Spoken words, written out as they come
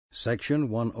Section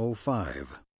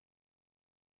 105.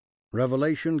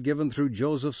 Revelation given through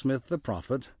Joseph Smith the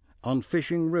prophet on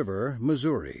Fishing River,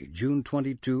 Missouri, June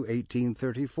 22,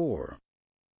 1834.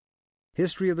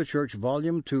 History of the Church,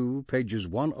 Volume 2, pages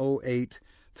 108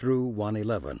 through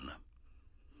 111.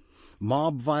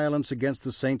 Mob violence against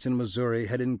the saints in Missouri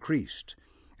had increased,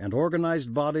 and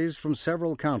organized bodies from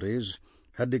several counties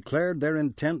had declared their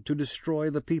intent to destroy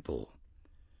the people.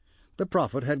 The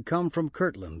prophet had come from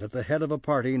Kirtland at the head of a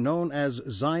party known as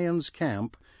Zion's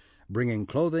Camp, bringing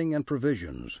clothing and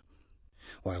provisions.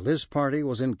 While this party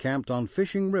was encamped on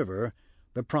Fishing River,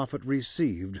 the prophet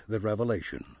received the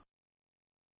revelation.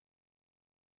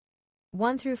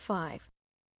 1 through 5.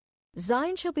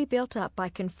 Zion shall be built up by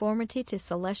conformity to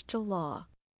celestial law.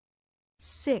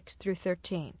 6 through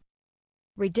 13.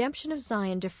 Redemption of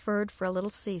Zion deferred for a little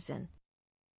season.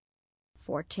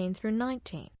 14 through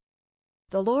 19.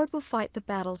 The Lord will fight the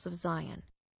battles of Zion.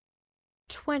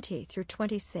 20 through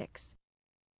 26.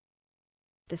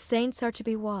 The saints are to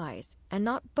be wise, and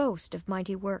not boast of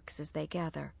mighty works as they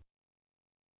gather.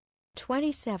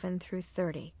 27 through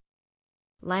 30.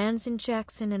 Lands in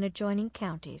Jackson and adjoining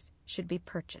counties should be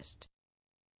purchased.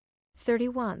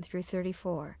 31 through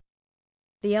 34.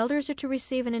 The elders are to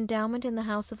receive an endowment in the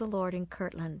house of the Lord in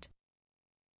Kirtland.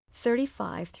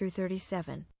 35 through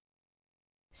 37.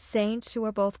 Saints who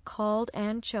are both called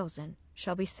and chosen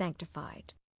shall be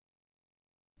sanctified.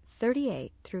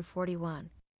 38 through 41.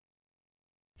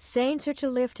 Saints are to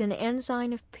lift an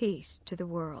ensign of peace to the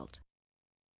world.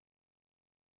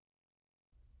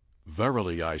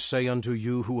 Verily I say unto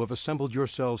you who have assembled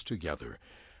yourselves together,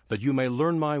 that you may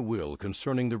learn my will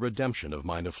concerning the redemption of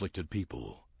mine afflicted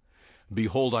people.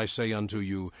 Behold, I say unto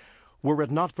you, were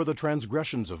it not for the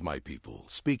transgressions of my people,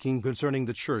 speaking concerning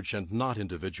the church and not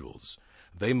individuals,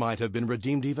 they might have been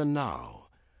redeemed even now.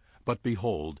 But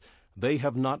behold, they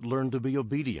have not learned to be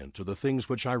obedient to the things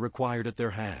which I required at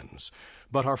their hands,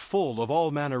 but are full of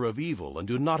all manner of evil, and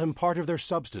do not impart of their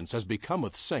substance as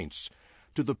becometh saints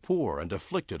to the poor and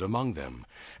afflicted among them,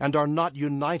 and are not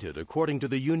united according to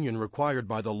the union required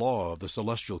by the law of the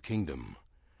celestial kingdom.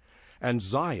 And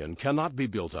Zion cannot be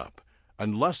built up,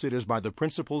 unless it is by the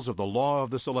principles of the law of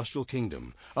the celestial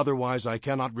kingdom, otherwise I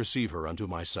cannot receive her unto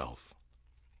myself.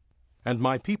 And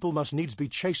my people must needs be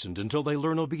chastened until they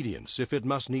learn obedience, if it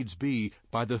must needs be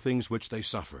by the things which they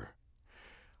suffer.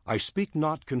 I speak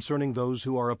not concerning those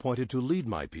who are appointed to lead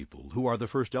my people, who are the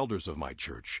first elders of my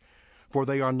church, for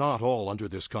they are not all under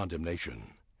this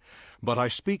condemnation. But I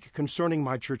speak concerning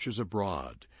my churches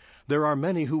abroad. There are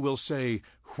many who will say,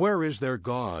 Where is their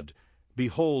God?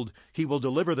 Behold, he will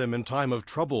deliver them in time of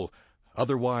trouble.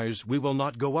 Otherwise we will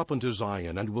not go up unto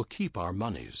Zion, and will keep our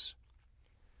monies.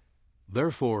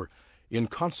 Therefore, in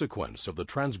consequence of the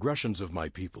transgressions of my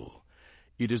people,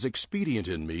 it is expedient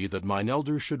in me that mine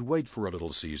elders should wait for a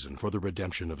little season for the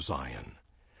redemption of Zion,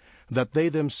 that they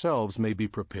themselves may be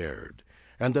prepared,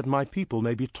 and that my people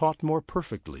may be taught more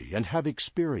perfectly, and have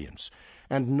experience,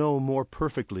 and know more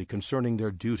perfectly concerning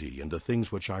their duty and the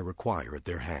things which I require at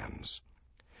their hands.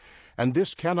 And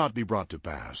this cannot be brought to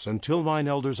pass until mine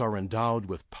elders are endowed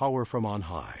with power from on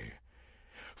high.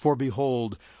 For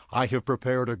behold, I have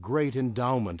prepared a great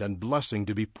endowment and blessing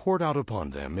to be poured out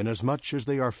upon them, inasmuch as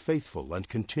they are faithful and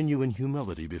continue in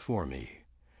humility before me.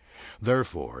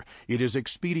 Therefore it is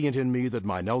expedient in me that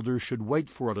mine elders should wait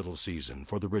for a little season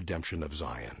for the redemption of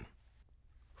Zion.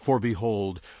 For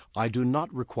behold, I do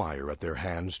not require at their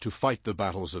hands to fight the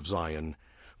battles of Zion,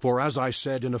 for as I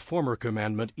said in a former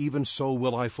commandment, even so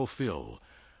will I fulfill.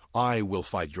 I will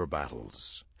fight your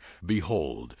battles.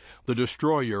 Behold, the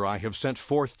destroyer I have sent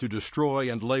forth to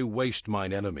destroy and lay waste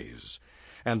mine enemies.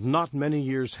 And not many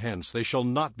years hence they shall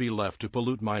not be left to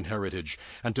pollute mine heritage,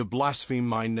 and to blaspheme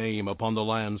my name upon the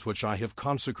lands which I have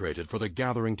consecrated for the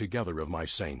gathering together of my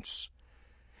saints.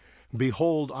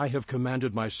 Behold, I have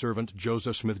commanded my servant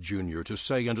Joseph Smith, Jr., to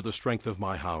say unto the strength of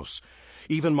my house,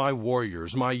 even my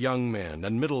warriors, my young men,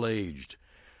 and middle-aged,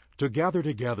 to gather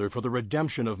together for the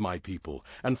redemption of my people,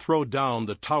 and throw down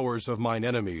the towers of mine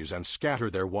enemies, and scatter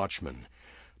their watchmen.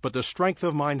 But the strength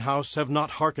of mine house have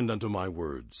not hearkened unto my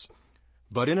words.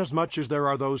 But inasmuch as there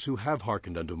are those who have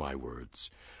hearkened unto my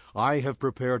words, I have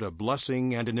prepared a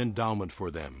blessing and an endowment for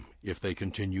them, if they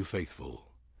continue faithful.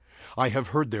 I have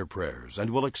heard their prayers, and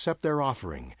will accept their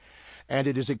offering, and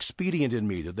it is expedient in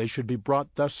me that they should be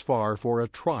brought thus far for a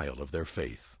trial of their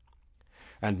faith.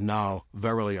 And now,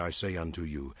 verily I say unto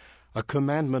you, a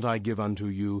commandment I give unto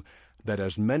you, that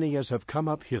as many as have come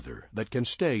up hither, that can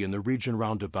stay in the region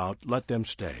round about, let them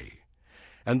stay.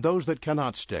 And those that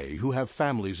cannot stay, who have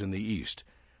families in the east,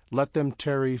 let them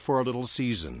tarry for a little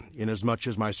season, inasmuch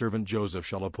as my servant Joseph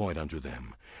shall appoint unto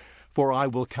them. For I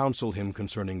will counsel him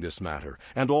concerning this matter,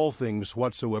 and all things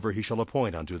whatsoever he shall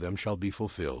appoint unto them shall be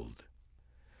fulfilled.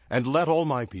 And let all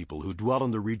my people who dwell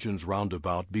in the regions round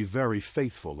about be very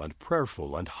faithful and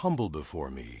prayerful and humble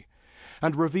before me,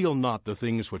 and reveal not the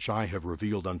things which I have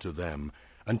revealed unto them,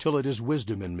 until it is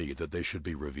wisdom in me that they should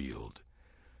be revealed.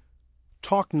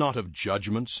 Talk not of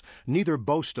judgments, neither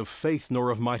boast of faith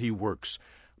nor of mighty works,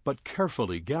 but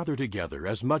carefully gather together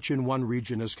as much in one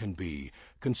region as can be,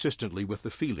 consistently with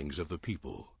the feelings of the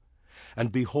people.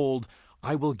 And behold,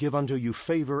 I will give unto you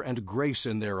favor and grace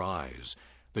in their eyes,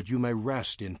 that you may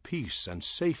rest in peace and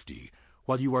safety,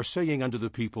 while you are saying unto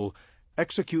the people,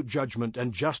 Execute judgment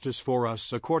and justice for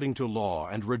us according to law,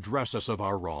 and redress us of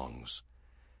our wrongs.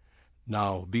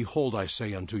 Now, behold, I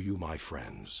say unto you, my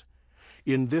friends,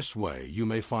 in this way you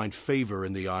may find favor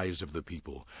in the eyes of the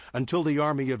people, until the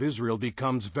army of Israel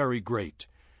becomes very great.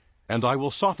 And I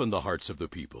will soften the hearts of the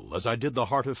people, as I did the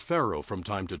heart of Pharaoh from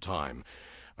time to time,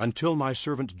 until my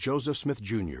servant Joseph Smith,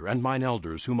 Jr., and mine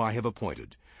elders whom I have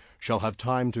appointed, shall have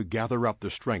time to gather up the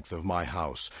strength of my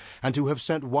house, and to have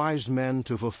sent wise men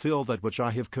to fulfill that which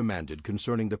I have commanded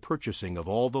concerning the purchasing of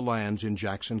all the lands in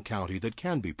Jackson County that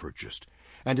can be purchased,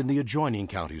 and in the adjoining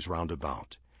counties round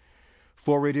about.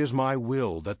 For it is my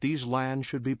will that these lands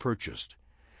should be purchased,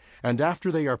 and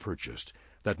after they are purchased,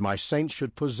 that my saints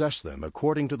should possess them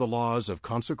according to the laws of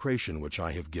consecration which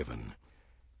I have given.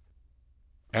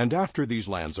 And after these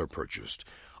lands are purchased,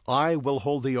 I will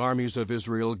hold the armies of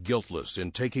Israel guiltless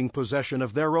in taking possession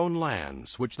of their own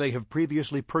lands, which they have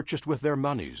previously purchased with their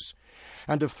monies,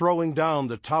 and of throwing down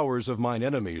the towers of mine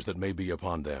enemies that may be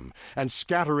upon them, and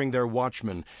scattering their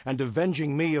watchmen, and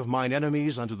avenging me of mine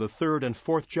enemies unto the third and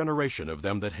fourth generation of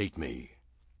them that hate me.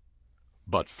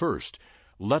 But first,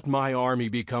 let my army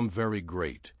become very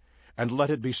great, and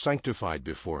let it be sanctified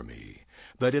before me,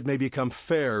 that it may become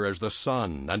fair as the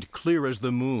sun, and clear as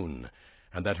the moon,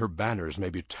 and that her banners may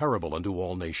be terrible unto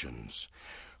all nations,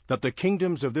 that the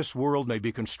kingdoms of this world may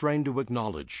be constrained to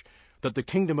acknowledge that the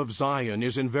kingdom of Zion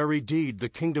is in very deed the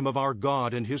kingdom of our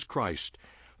God and his Christ.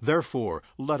 Therefore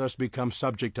let us become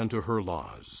subject unto her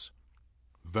laws.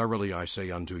 Verily I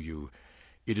say unto you,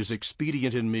 it is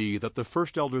expedient in me that the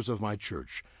first elders of my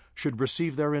church should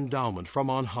receive their endowment from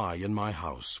on high in my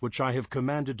house, which I have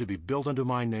commanded to be built unto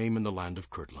my name in the land of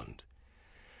Kirtland.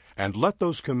 And let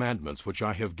those commandments which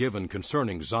I have given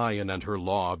concerning Zion and her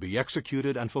law be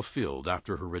executed and fulfilled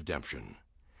after her redemption.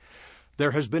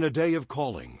 There has been a day of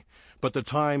calling, but the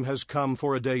time has come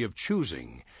for a day of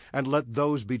choosing, and let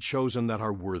those be chosen that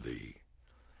are worthy.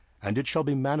 And it shall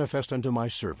be manifest unto my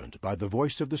servant by the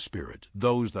voice of the Spirit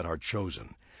those that are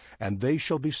chosen, and they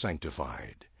shall be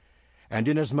sanctified. And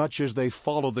inasmuch as they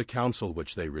follow the counsel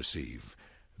which they receive,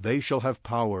 they shall have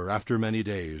power after many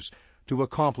days to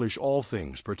accomplish all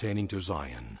things pertaining to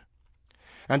Zion.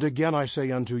 And again I say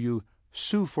unto you,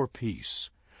 sue for peace,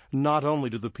 not only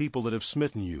to the people that have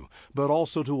smitten you, but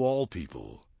also to all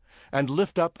people. And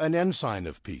lift up an ensign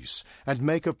of peace, and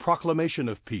make a proclamation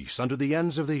of peace unto the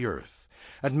ends of the earth,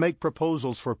 and make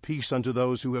proposals for peace unto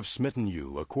those who have smitten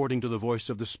you, according to the voice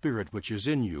of the Spirit which is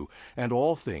in you, and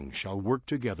all things shall work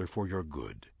together for your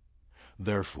good.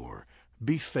 Therefore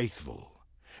be faithful,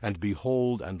 and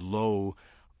behold, and lo,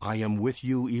 I am with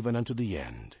you even unto the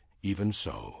end. Even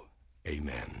so.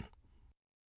 Amen.